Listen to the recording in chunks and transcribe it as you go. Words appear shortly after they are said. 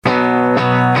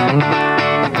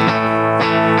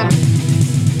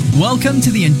Welcome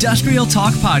to the Industrial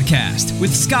Talk Podcast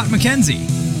with Scott McKenzie.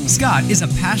 Scott is a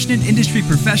passionate industry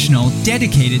professional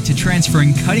dedicated to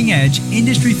transferring cutting-edge,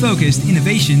 industry-focused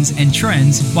innovations and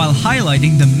trends while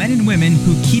highlighting the men and women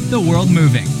who keep the world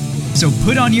moving. So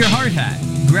put on your hard hat,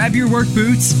 grab your work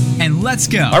boots, and let's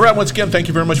go. All right, once again, thank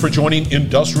you very much for joining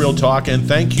Industrial Talk, and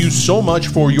thank you so much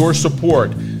for your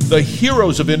support. The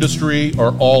heroes of industry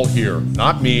are all here.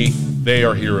 Not me, they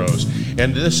are heroes.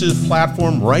 And this is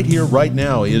platform right here, right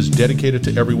now, is dedicated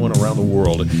to everyone around the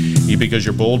world. Because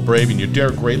you're bold, brave, and you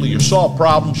dare greatly. You solve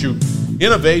problems, you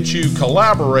innovate, you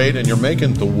collaborate, and you're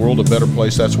making the world a better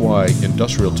place. That's why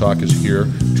Industrial Talk is here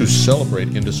to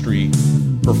celebrate industry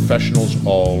professionals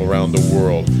all around the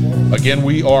world. Again,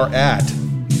 we are at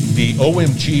the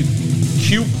OMG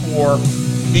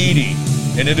Q4 meeting.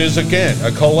 And it is, again,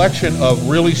 a collection of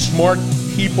really smart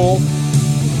people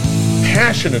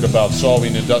passionate about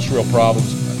solving industrial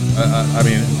problems.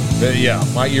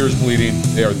 My ear's bleeding.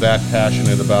 They are that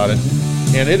passionate about it.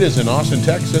 And it is in Austin,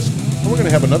 Texas. And we're going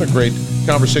to have another great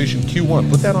conversation, Q1.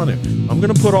 Put that on it. I'm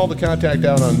going to put all the contact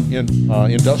out on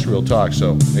Industrial Talk,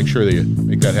 so make sure that you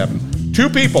make that happen. 2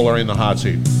 people are in the hot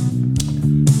seat.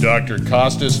 Dr.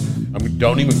 Kostas,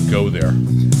 don't even go there.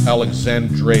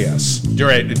 Alexandridis.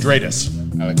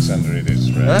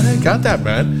 Alexandridis, right? I got that,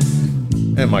 man.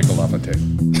 And Michael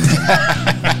LaFontaine.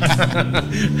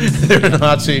 They're in the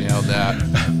hot seat. Nailed that.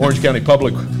 Orange County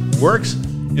Public Works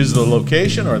is the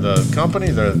location or the company,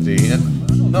 I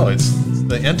don't know, it's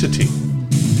the entity.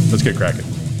 Let's get cracking.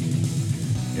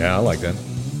 Yeah, I like that.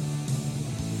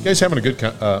 You guys having a good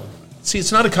see,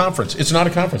 it's not a conference. It's not a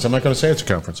conference. I'm not going to say it's a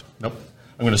conference. Nope.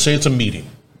 I'm going to say it's a meeting.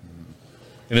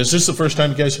 And is this the first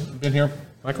time you guys have been here,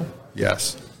 Michael?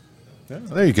 Yes. Yeah,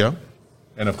 there you go.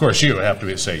 And, of course, you have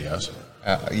to say yes.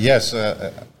 Yes.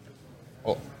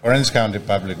 Orange County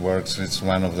Public Works is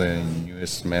one of the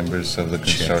newest members of the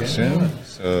consortium.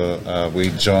 So we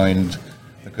joined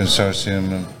the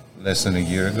consortium less than a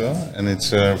year ago, and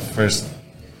it's our first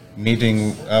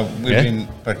meeting. We've been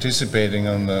participating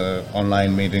on the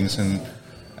online meetings and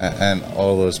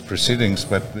all those proceedings,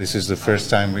 but this is the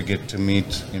first time we get to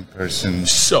meet in person.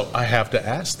 So I have to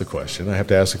ask the question.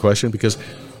 Because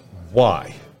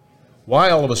why?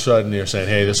 Why all of a sudden you're saying,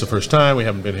 hey, this is the first time, we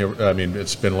haven't been here,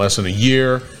 it's been less than a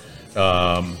year.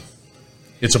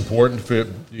 It's important for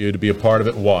you to be a part of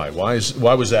it. Why?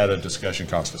 Why was that a discussion,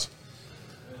 Kostas?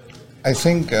 I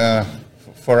think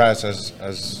for us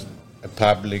as a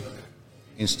public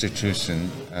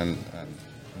institution and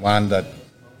one that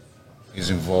is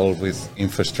involved with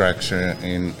infrastructure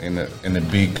in a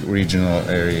big regional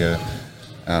area.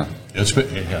 It's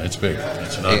big. It's big.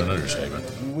 It's not an understatement.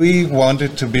 We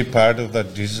wanted to be part of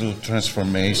that digital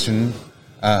transformation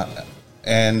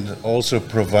and also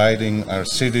providing our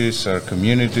cities, our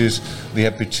communities, the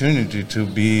opportunity to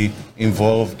be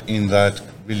involved in that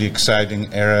really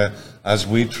exciting era as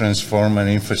we transform an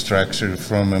infrastructure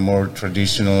from a more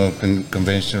traditional,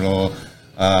 conventional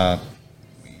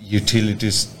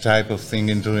utilities type of thing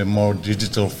into a more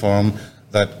digital form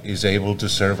that is able to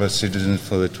serve our citizens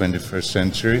for the 21st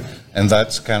century. And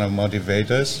that's kind of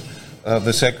motivate us.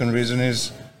 The second reason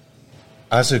is,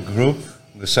 as a group,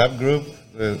 the subgroup,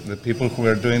 the people who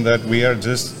are doing that, we are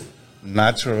just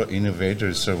natural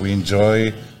innovators. So we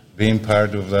enjoy being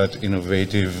part of that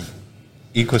innovative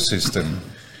ecosystem.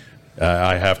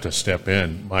 I have to step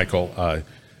in, Michael.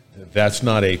 That's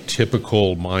not a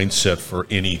typical mindset for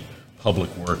any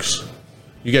public works.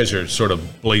 You guys are sort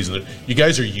of blazing it. You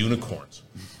guys are unicorns.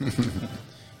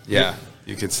 Yeah,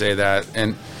 you could say that.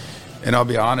 And I'll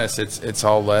be honest, it's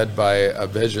all led by a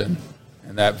vision.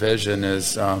 And that vision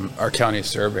is our county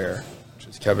surveyor, which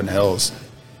is Kevin Hills.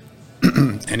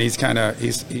 And he's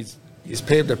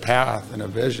paved a path and a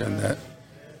vision that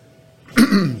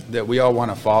that we all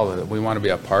want to follow, that we want to be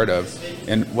a part of.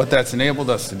 And what that's enabled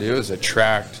us to do is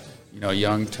attract,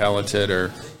 young, talented,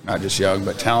 or not just young,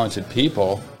 but talented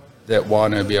people that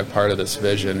want to be a part of this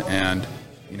vision and,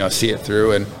 see it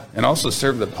through and also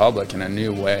serve the public in a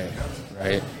new way,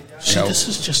 right?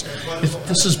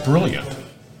 This is brilliant.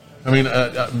 I mean,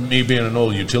 me being an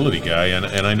old utility guy, and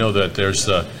I know that there's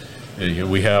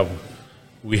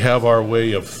we have our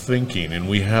way of thinking and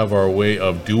we have our way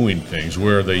of doing things.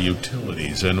 We're the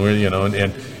utilities, and we're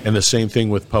and the same thing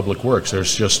with public works.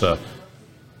 There's just a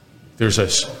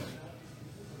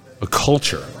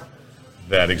culture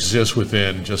that exists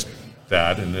within just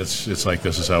that, and it's like,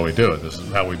 this is how we do it. This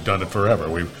is how we've done it forever.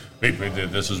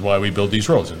 This is why we build these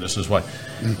roads, and this is why.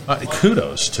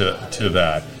 Kudos to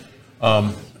that.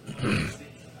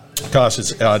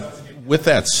 Kostas, with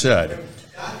that said,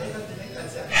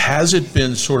 has it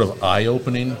been sort of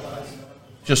eye-opening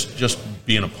just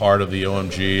being a part of the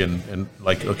OMG and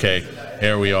like, okay,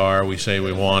 here we are, we say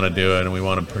we want to do it and we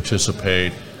want to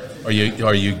participate. Are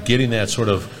you getting that sort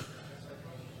of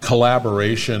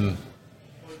collaboration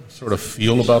sort of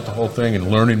feel about the whole thing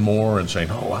and learning more and saying,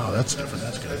 oh, wow, that's different,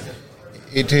 that's good?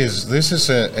 It is. This is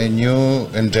a new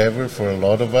endeavor for a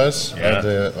lot of us at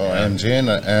the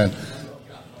OMG, and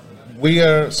we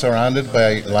are surrounded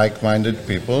by like-minded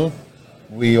people.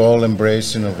 We all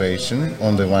embrace innovation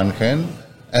on the one hand,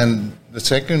 and the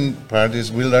second part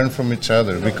is we learn from each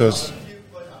other, because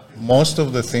most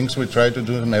of the things we try to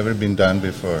do have never been done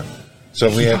before. So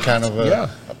we are kind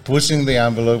of pushing the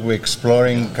envelope, we're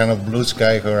exploring kind of blue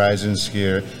sky horizons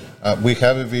here. We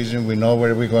have a vision, we know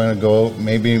where we're going to go.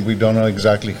 Maybe we don't know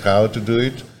exactly how to do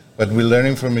it, but we're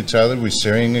learning from each other, we're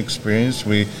sharing experience,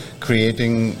 we're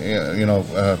creating,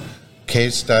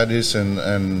 case studies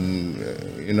and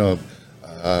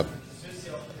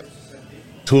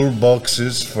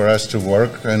toolboxes for us to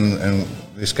work and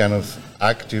this kind of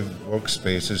active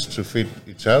workspaces to fit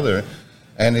each other.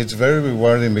 And it's very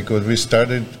rewarding because we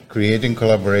started creating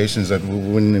collaborations that we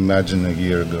wouldn't imagine a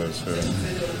year ago. So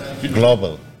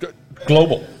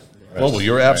Global.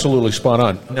 You're absolutely spot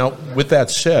on. Now, with that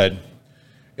said,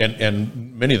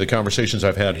 and many of the conversations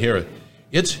I've had here,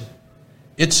 it's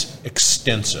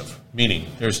extensive. Meaning,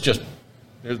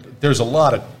 there's a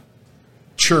lot of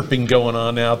chirping going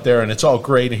on out there, and it's all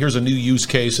great. And here's a new use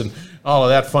case and all of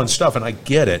that fun stuff. And I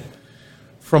get it.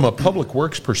 From a public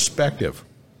works perspective,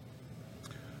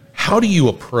 how do you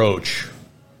approach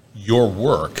your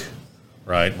work,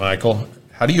 right, Michael?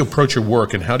 How do you approach your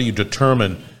work, and how do you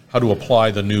determine how to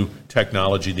apply the new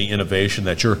technology, the innovation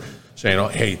that you're saying, oh,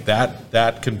 hey,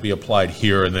 that can be applied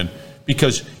here, and then,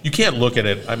 because you can't look at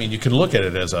it, I mean, you can look at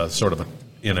it as a sort of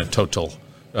in a total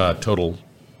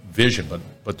vision,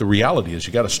 but the reality is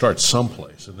you got to start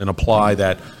someplace and then apply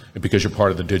that, because you're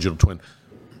part of the digital twin,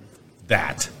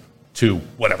 that to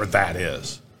whatever that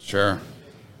is. Sure.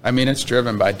 I mean, it's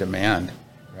driven by demand,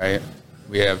 right?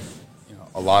 We have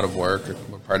a lot of work.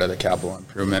 We're part of the capital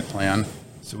improvement plan.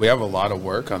 So we have a lot of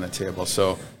work on the table.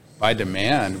 So by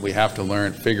demand, we have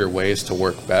to figure ways to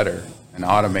work better and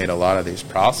automate a lot of these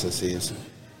processes.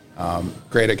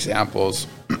 Great examples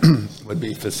would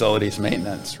be facilities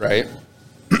maintenance, right?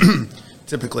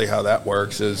 Typically how that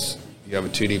works is you have a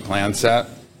 2D plan set.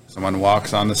 Someone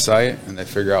walks on the site and they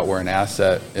figure out where an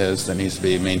asset is that needs to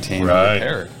be maintained and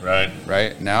repaired.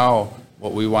 Right. Now,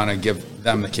 what we want to give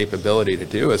them the capability to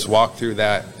do is walk through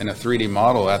that in a 3D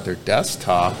model at their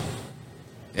desktop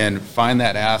and find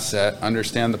that asset,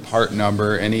 understand the part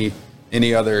number, any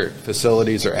other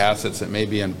facilities or assets that may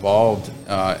be involved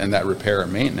in that repair or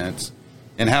maintenance,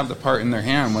 and have the part in their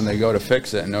hand when they go to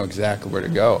fix it and know exactly where to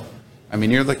go. I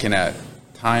mean, you're looking at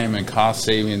time and cost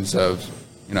savings of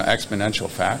exponential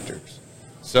factors.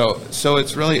 So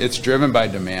it's driven by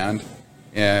demand,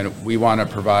 and we want to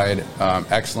provide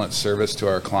excellent service to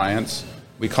our clients.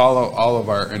 We call all of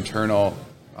our internal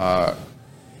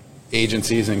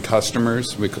agencies and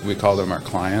customers, we call them our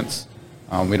clients.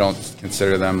 We don't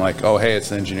consider them like, oh, hey, it's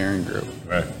the engineering group.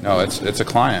 Right. No, it's a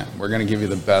client. We're going to give you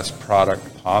the best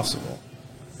product possible,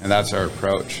 and that's our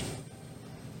approach.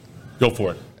 Go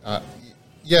for it.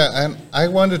 And I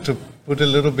wanted to put a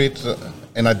little bit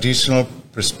an additional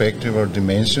perspective or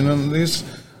dimension on this.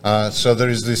 So there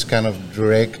is this kind of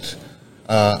direct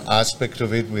aspect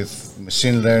of it with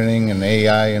machine learning and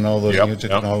AI and all those new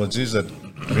technologies that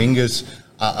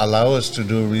allow us to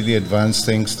do really advanced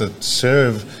things that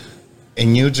serve a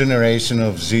new generation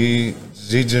of Z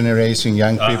generation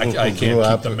young people I who can't grew keep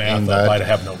up the math in up. that. I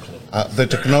have no clue. The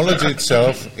technology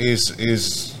itself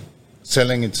is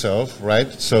selling itself,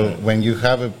 right? So when you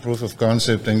have a proof of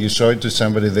concept and you show it to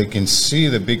somebody, they can see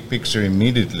the big picture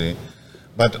immediately.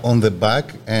 But on the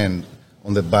back end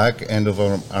of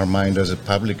our mind as a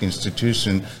public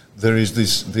institution, there is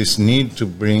this need to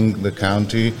bring the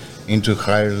county into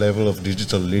higher level of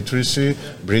digital literacy,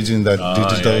 bridging that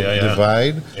digital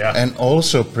divide, and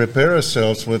also prepare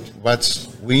ourselves with what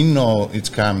we know it's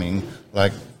coming,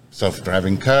 like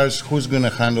self-driving cars. Who's going to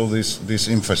handle this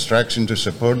infrastructure to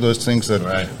support those things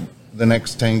that the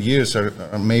next 10 years are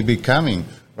maybe coming,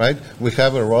 right? We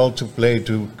have a role to play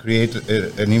to create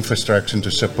an infrastructure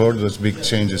to support those big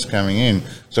changes coming in.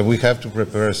 So we have to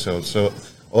prepare ourselves. So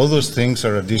all those things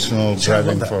are additional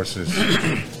driving forces.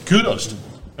 Kudos.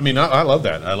 I mean, I love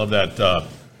that. I love that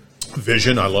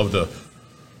vision. I love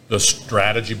the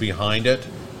strategy behind it.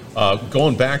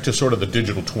 Going back to sort of the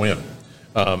digital twin.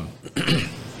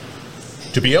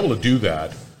 To be able to do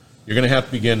that, you're going to have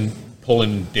to begin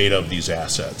pulling data of these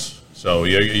assets. So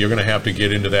you're going to have to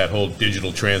get into that whole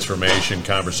digital transformation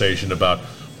conversation about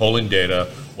pulling data,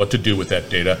 what to do with that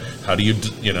data, how do you,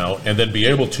 and then be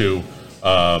able to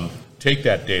take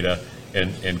that data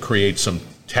and create some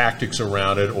tactics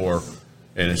around it,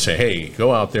 and say, hey,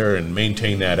 go out there and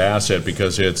maintain that asset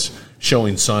because it's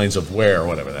showing signs of wear,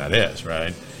 whatever that is,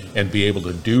 right? And be able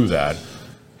to do that.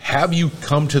 Have you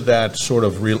come to that sort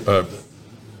of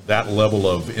that level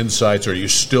of insights? Or are you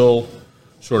still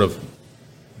sort of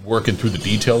working through the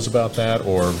details about that,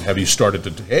 or have you started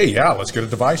to, hey, yeah, let's get a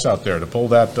device out there to pull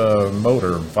that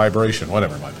motor, vibration,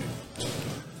 whatever it might be?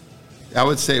 I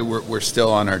would say we're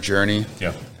still on our journey.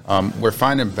 Yeah. We're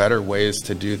finding better ways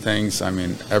to do things. I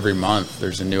mean, every month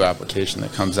there's a new application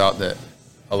that comes out that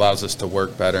allows us to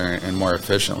work better and more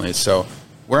efficiently. So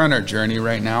we're on our journey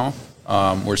right now.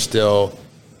 We're still,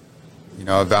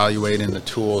 evaluating the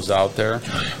tools out there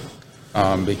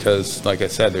because, like I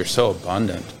said, they're so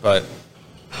abundant. But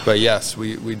yes,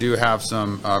 we do have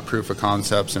some proof of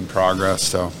concepts in progress.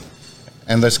 So,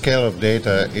 and the scale of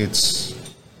data,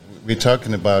 we're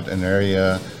talking about an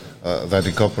area that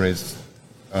incorporates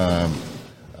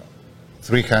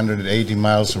 380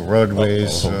 miles of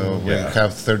roadways. We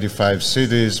have 35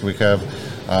 cities. We're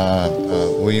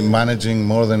managing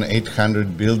more than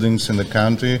 800 buildings in the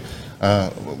county.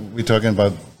 We're talking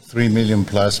about 3 million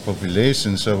plus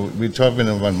population. So we're talking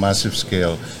about massive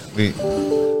scale. We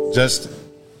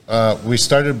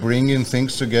started bringing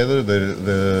things together.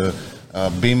 The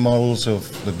BIM models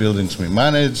of the buildings we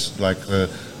manage, like the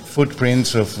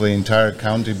footprints of the entire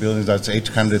county buildings. That's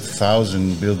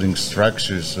 800,000 building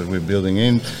structures that we're building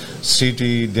in.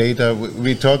 City data.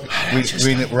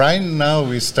 Right now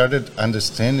we started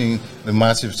understanding the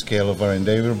massive scale of our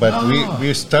endeavor, but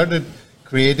we started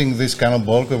creating this kind of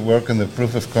bulk of work and the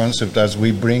proof of concept as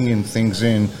we bring in things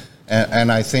in.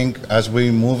 And I think as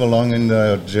we move along in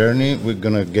the journey, we're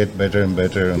going to get better and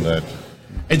better on that.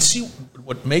 And see,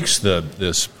 what makes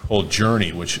this whole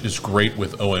journey, which is great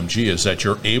with OMG, is that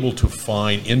you're able to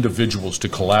find individuals to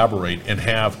collaborate and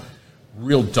have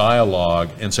real dialogue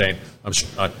and saying,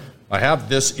 I have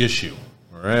this issue,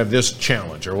 or I have this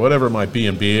challenge, or whatever it might be,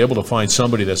 and be able to find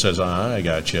somebody that says, I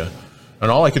got you. And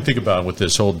all I could think about with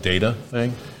this whole data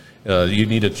thing, you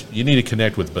need to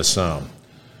connect with Bassam,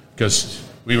 because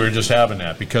we were just having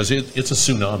that, because it's a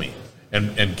tsunami,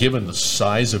 and given the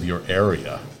size of your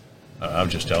area, I'm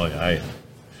just telling you,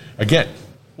 again,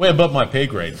 way above my pay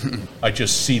grade. I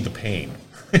just see the pain,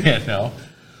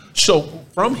 So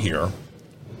from here,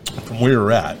 from where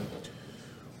you're at,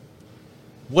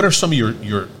 what are some of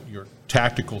your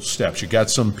tactical steps? You got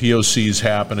some POCs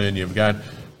happening.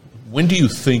 When do you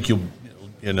think you'll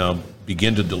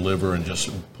begin to deliver and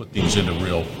just put these into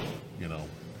real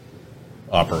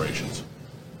operations?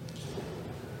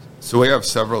 So we have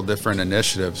several different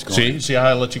initiatives going. See how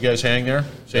I let you guys hang there?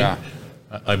 See? Yeah.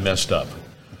 I messed up.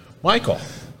 Michael,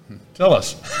 tell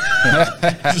us.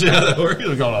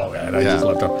 We're going, oh, man, I just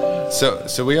left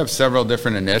off. So we have several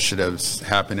different initiatives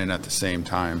happening at the same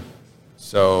time.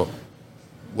 So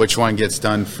which one gets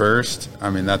done first? I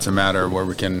mean, that's a matter where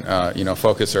we can,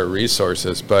 focus our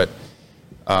resources. But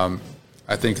I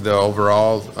think the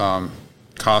overall,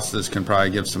 Kostas can probably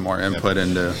give some more input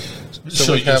into.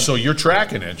 So you're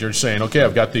tracking it. You're saying, okay,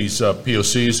 I've got these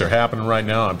POCs. They're happening right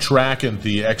now. I'm tracking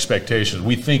the expectations.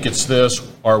 We think it's this.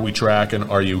 Are we tracking?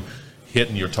 Are you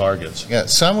hitting your targets? Yeah,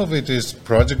 some of it is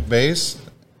project-based.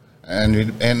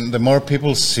 And the more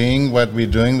people seeing what we're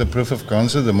doing, the proof of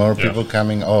concept, the more people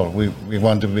coming, we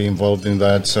want to be involved in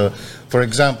that. So, for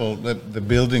example, the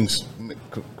buildings,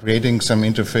 creating some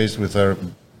interface with our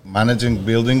managing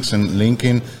buildings and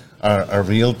linking our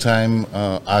real-time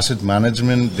asset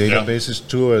management databases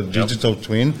to a digital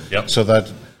twin. So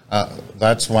that's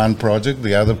one project.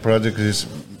 The other project is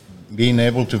being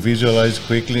able to visualize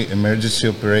quickly emergency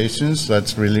operations.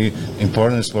 That's really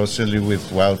important, especially with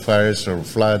wildfires or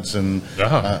floods. And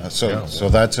so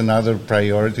that's another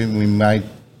priority. We might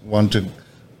want to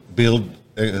build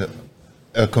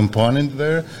a component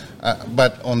there.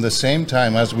 But on the same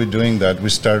time, as we're doing that, we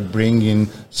start bringing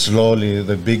slowly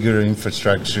the bigger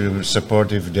infrastructure,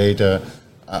 supportive data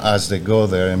as they go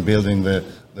there, and building the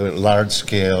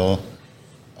large-scale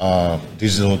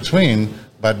digital twin.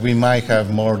 But we might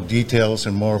have more details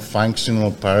and more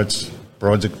functional parts,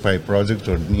 project by project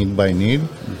or need by need.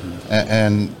 Mm-hmm.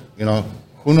 And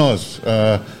who knows?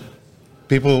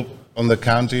 People on the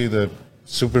county, the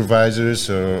supervisors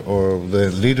or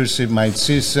the leadership might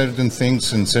see certain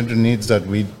things and certain needs that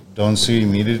we don't see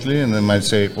immediately, and they might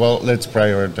say, well, let's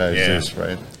prioritize this,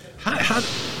 right?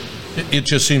 It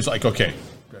just seems like, okay,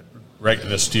 right,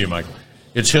 this to you, Mike.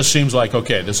 It just seems like,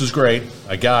 okay, this is great,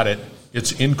 I got it,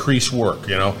 It's increased work,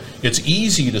 It's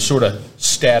easy to sort of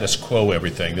status quo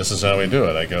everything. This is how we do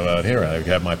it. I go out here, I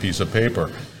have my piece of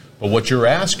paper. But what you're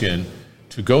asking,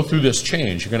 to go through this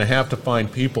change, you're going to have to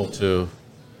find people to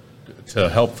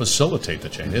help facilitate the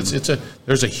change.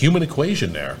 There's a human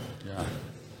equation there. Yeah.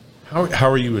 How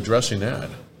are you addressing that?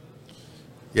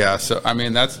 Yeah, so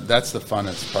that's the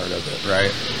funnest part of it,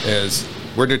 right? Is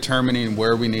we're determining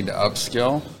where we need to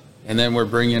upskill, and then we're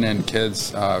bringing in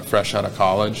kids fresh out of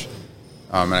college.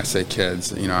 And I say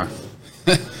kids,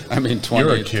 I mean 20.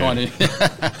 You're a kid. 20.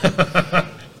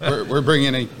 we're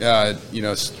bringing in,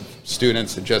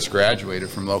 students that just graduated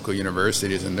from local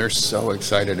universities, and they're so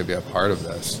excited to be a part of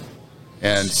this.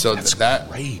 And so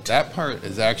that part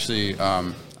is actually,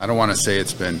 I don't want to say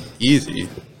it's been easy,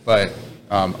 but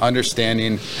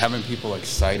understanding, having people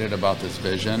excited about this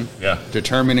vision,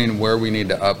 determining where we need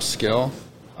to upskill,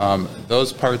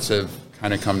 those parts have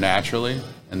kind of come naturally,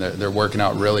 and they're working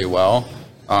out really well.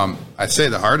 I'd say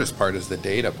the hardest part is the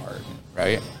data part,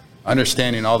 right?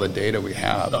 Understanding all the data we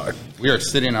have. We are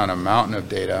sitting on a mountain of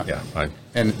data. Yeah,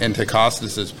 and to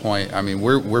Kostas' point,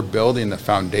 we're building the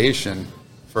foundation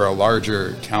for a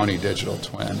larger county digital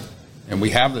twin. And we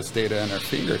have this data in our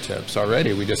fingertips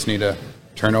already. We just need to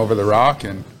turn over the rock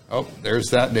and, there's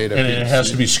that data. And it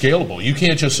has to be scalable. You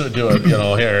can't just do it,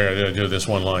 here, do this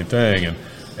one line thing,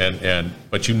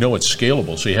 but it's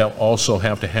scalable. So you also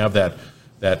have to have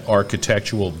that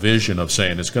architectural vision of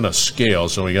saying it's going to scale.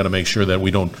 So we got to make sure that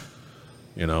we don't,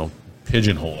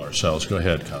 pigeonhole ourselves. Go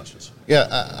ahead, Kostas.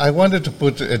 Yeah, I wanted to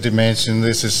put a dimension.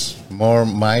 This is more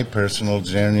my personal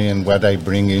journey and what I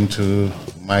bring into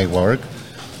my work.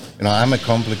 I'm a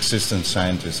complex system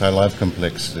scientist. I love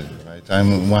complexity, right?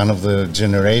 I'm one of the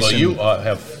generation.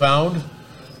 Well,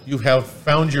 you have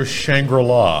found your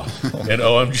Shangri-La at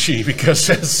OMG, because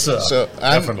that's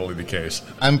definitely the case.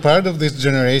 I'm part of this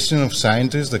generation of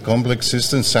scientists, the complex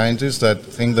system scientists, that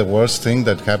think the worst thing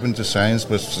that happened to science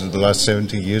was the last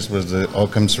 70 years was the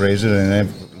Occam's razor, and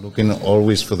I'm looking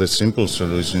always for the simple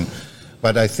solution.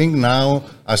 But I think now,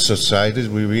 as societies,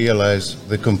 we realize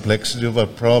the complexity of our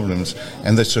problems,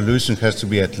 and the solution has to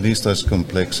be at least as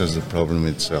complex as the problem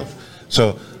itself.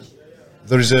 So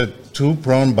there is a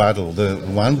two-pronged battle. The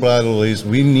one battle is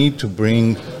we need to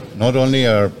bring not only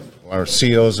our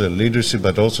CEOs, our leadership,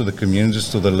 but also the communities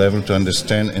to the level to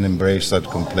understand and embrace that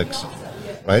complexity,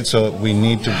 right? So we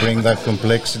need to bring that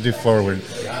complexity forward.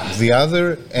 The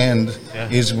other end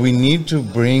is we need to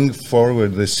bring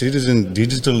forward the citizen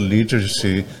digital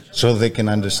literacy so they can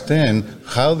understand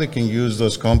how they can use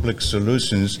those complex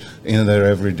solutions in their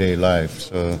everyday life.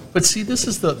 So, but see, this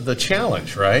is the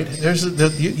challenge, right?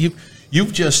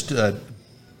 You've just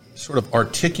sort of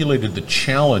articulated the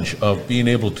challenge of being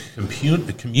able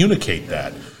to communicate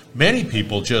that. Many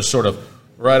people just sort of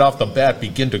right off the bat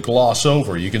begin to gloss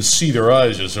over. You can see their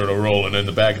eyes just sort of rolling in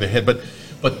the back of the head. But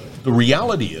the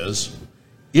reality is,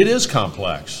 it is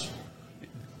complex.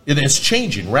 It's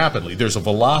changing rapidly. There's a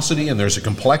velocity and there's a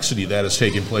complexity that is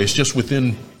taking place just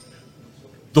within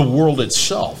the world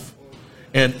itself.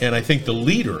 And I think the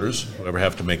leaders, whoever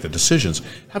have to make the decisions,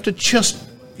 have to just,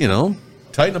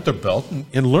 tighten up their belt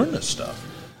and learn this stuff.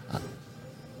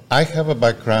 I have a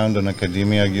background in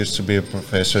academia. I used to be a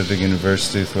professor at the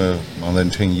university for more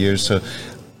than 10 years. So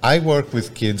I work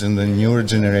with kids in the newer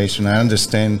generation. I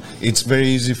understand it's very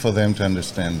easy for them to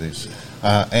understand this.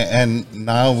 And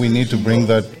now we need to bring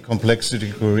that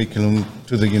complexity curriculum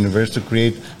to the university to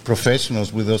create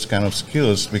professionals with those kind of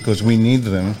skills, because we need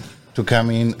them to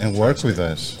come in and work with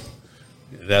us.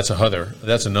 That's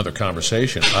another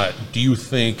conversation. Do you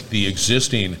think the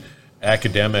existing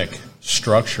academic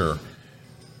structure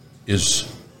is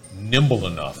nimble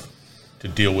enough to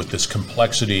deal with this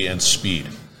complexity and speed?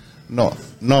 No,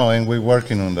 and we're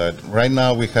working on that. Right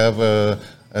now we have a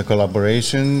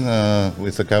collaboration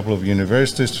with a couple of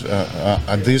universities.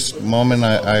 At this moment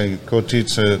I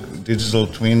co-teach a digital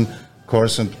twin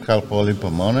course at Cal Poly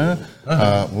Pomona.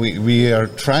 We are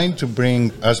trying to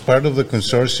bring, as part of the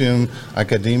consortium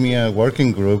academia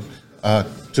working group,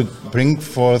 to bring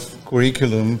forth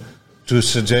curriculum to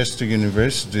suggest to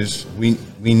universities we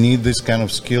need this kind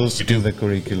of skills in the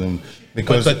curriculum,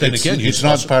 because but then again, it's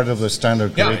not part of the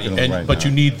standard curriculum but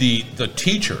you need the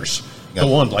teachers, the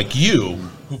one like you,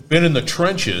 who've been in the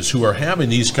trenches, who are having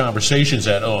these conversations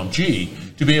at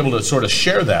OMG, to be able to sort of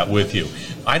share that with you.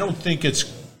 I don't think it's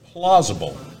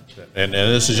plausible, and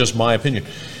this is just my opinion,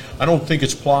 I don't think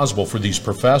it's plausible for these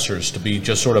professors to be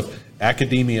just sort of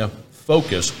academia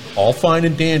focused, all fine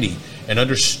and dandy, and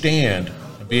understand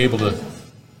and be able to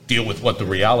deal with what the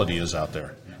reality is out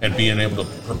there and being able to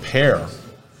prepare.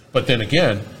 But then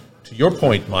again, to your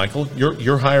point, Michael,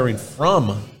 you're hiring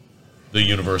from the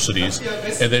universities,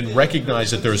 and then recognize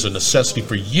that there's a necessity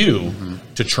for you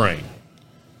to train,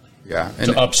 Yeah,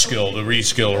 to upskill, to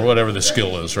reskill, or whatever the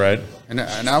skill is, right? And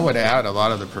I would add, a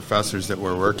lot of the professors that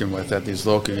we're working with at these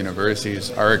local universities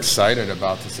are excited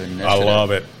about this initiative. I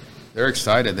love it. They're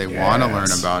excited. They want to learn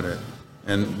about it,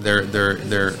 and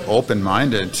they're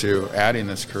open-minded to adding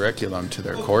this curriculum to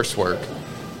their coursework,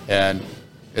 and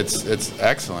it's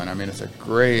excellent. I mean, it's a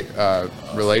great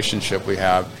relationship we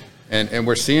have, and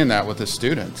we're seeing that with the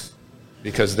students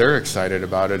because they're excited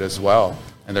about it as well,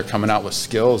 and they're coming out with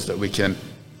skills that we can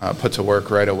put to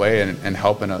work right away and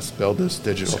helping us build this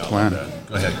digital twin.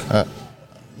 Go ahead.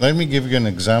 Let me give you an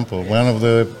example. One of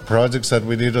the projects that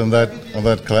we did on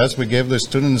that class, we gave the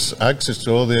students access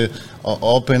to all the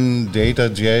open data,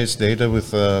 GIS data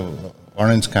with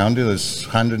Orange County. There's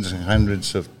hundreds and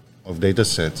hundreds of data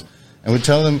sets. And we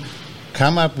tell them,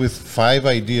 come up with 5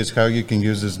 ideas how you can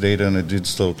use this data in a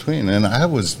digital twin. And I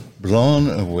was blown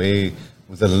away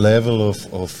with the level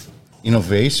of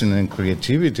innovation and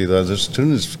creativity that the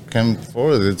students come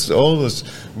forward. It's all those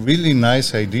really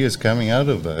nice ideas coming out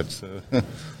of that. So.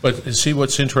 But see,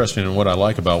 what's interesting and what I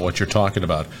like about what you're talking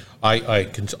about, I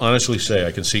can honestly say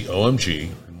I can see OMG,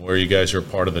 where you guys are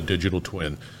part of the digital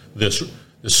twin, this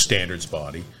standards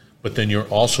body, but then you're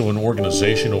also an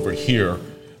organization over here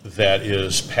that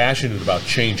is passionate about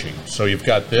changing. So you've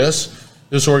got this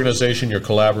organization you're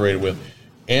collaborating with,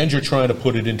 and you're trying to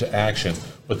put it into action.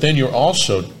 But then you're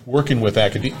also working with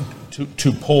academia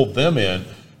to pull them in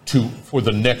for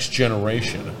the next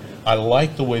generation. I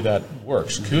like the way that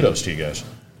works. Kudos to you guys.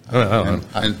 I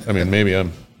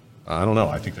don't know.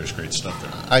 I think there's great stuff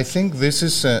there. I think this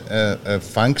is a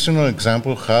functional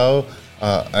example how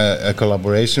a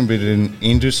collaboration between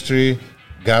industry,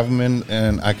 government,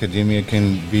 and academia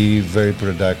can be very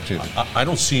productive. I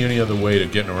don't see any other way to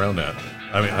getting around that.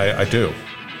 I mean, I do.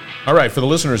 All right, for the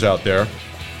listeners out there,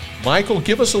 Michael,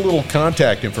 give us a little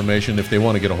contact information if they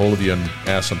want to get a hold of you and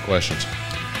ask some questions.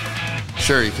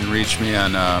 Sure, you can reach me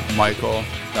on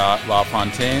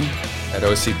michael.lafontaine at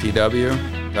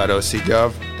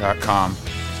ocpw.ocgov.com.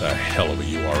 It's a hell of a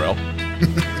URL.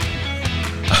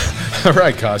 All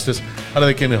right, Kostas, how do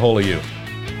they get a hold of you?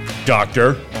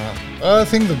 Doctor? I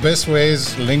think the best way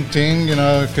is LinkedIn. You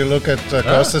know, if you look at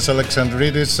Kostas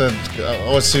Alexandridis at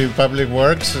OC Public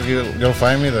Works, you'll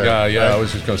find me there. Yeah. Right? I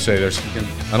was just going to say,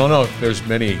 I don't know if there's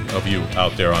many of you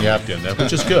out there on LinkedIn,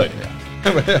 which is good.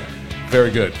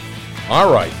 Very good.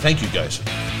 All right. Thank you, guys.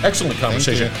 Excellent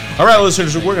conversation. All right,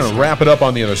 listeners, we're going to wrap it up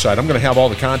on the other side. I'm going to have all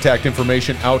the contact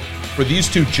information out for these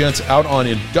two gents out on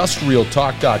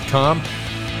industrialtalk.com.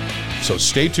 So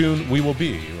stay tuned. We will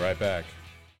be right back.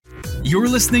 You're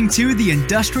listening to the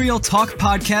Industrial Talk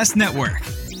Podcast Network.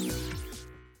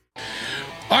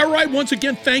 All right, once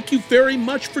again, thank you very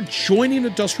much for joining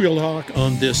Industrial Talk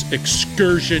on this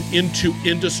excursion into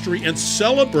industry and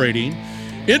celebrating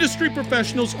industry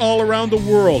professionals all around the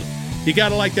world. You got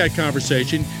to like that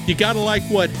conversation. You got to like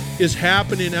what is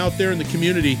happening out there in the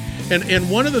community. And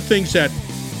one of the things that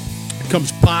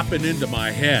comes popping into my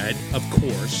head, of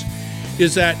course,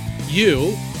 is that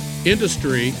you,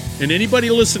 industry, and anybody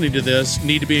listening to this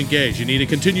need to be engaged. You need to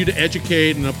continue to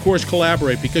educate and, of course,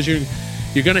 collaborate, because you're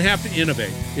going to have to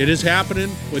innovate. It is happening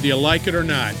whether you like it or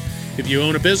not. If you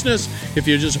own a business, if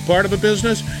you're just a part of a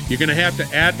business, you're going to have to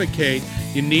advocate.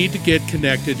 You need to get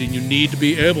connected, and you need to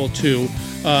be able to,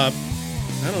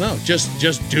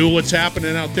 just do what's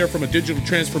happening out there from a digital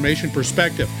transformation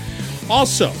perspective.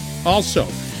 Also,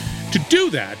 to do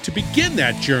that, to begin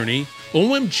that journey,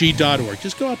 omg.org.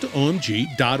 Just go out to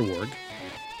omg.org.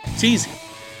 It's easy.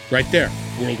 Right there,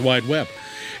 World Wide Web.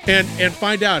 And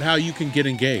find out how you can get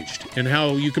engaged and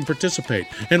how you can participate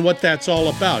and what that's all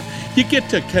about. You get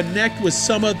to connect with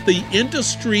some of the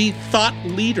industry thought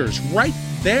leaders right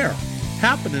there,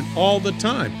 happening all the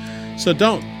time. So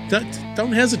don't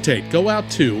hesitate. Go out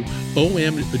to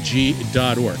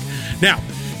omg.org. Now,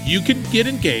 you can get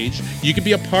engaged. You can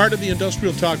be a part of the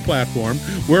Industrial Talk platform.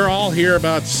 We're all here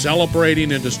about celebrating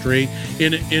industry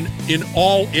in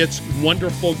all its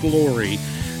wonderful glory,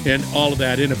 and all of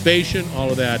that innovation, all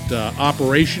of that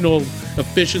operational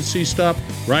efficiency stuff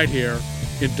right here.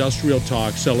 Industrial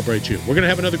Talk celebrates you. We're going to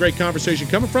have another great conversation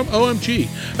coming from OMG,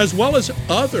 as well as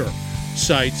other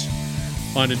sites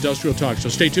on Industrial Talk. So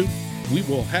stay tuned. We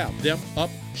will have them up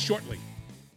shortly.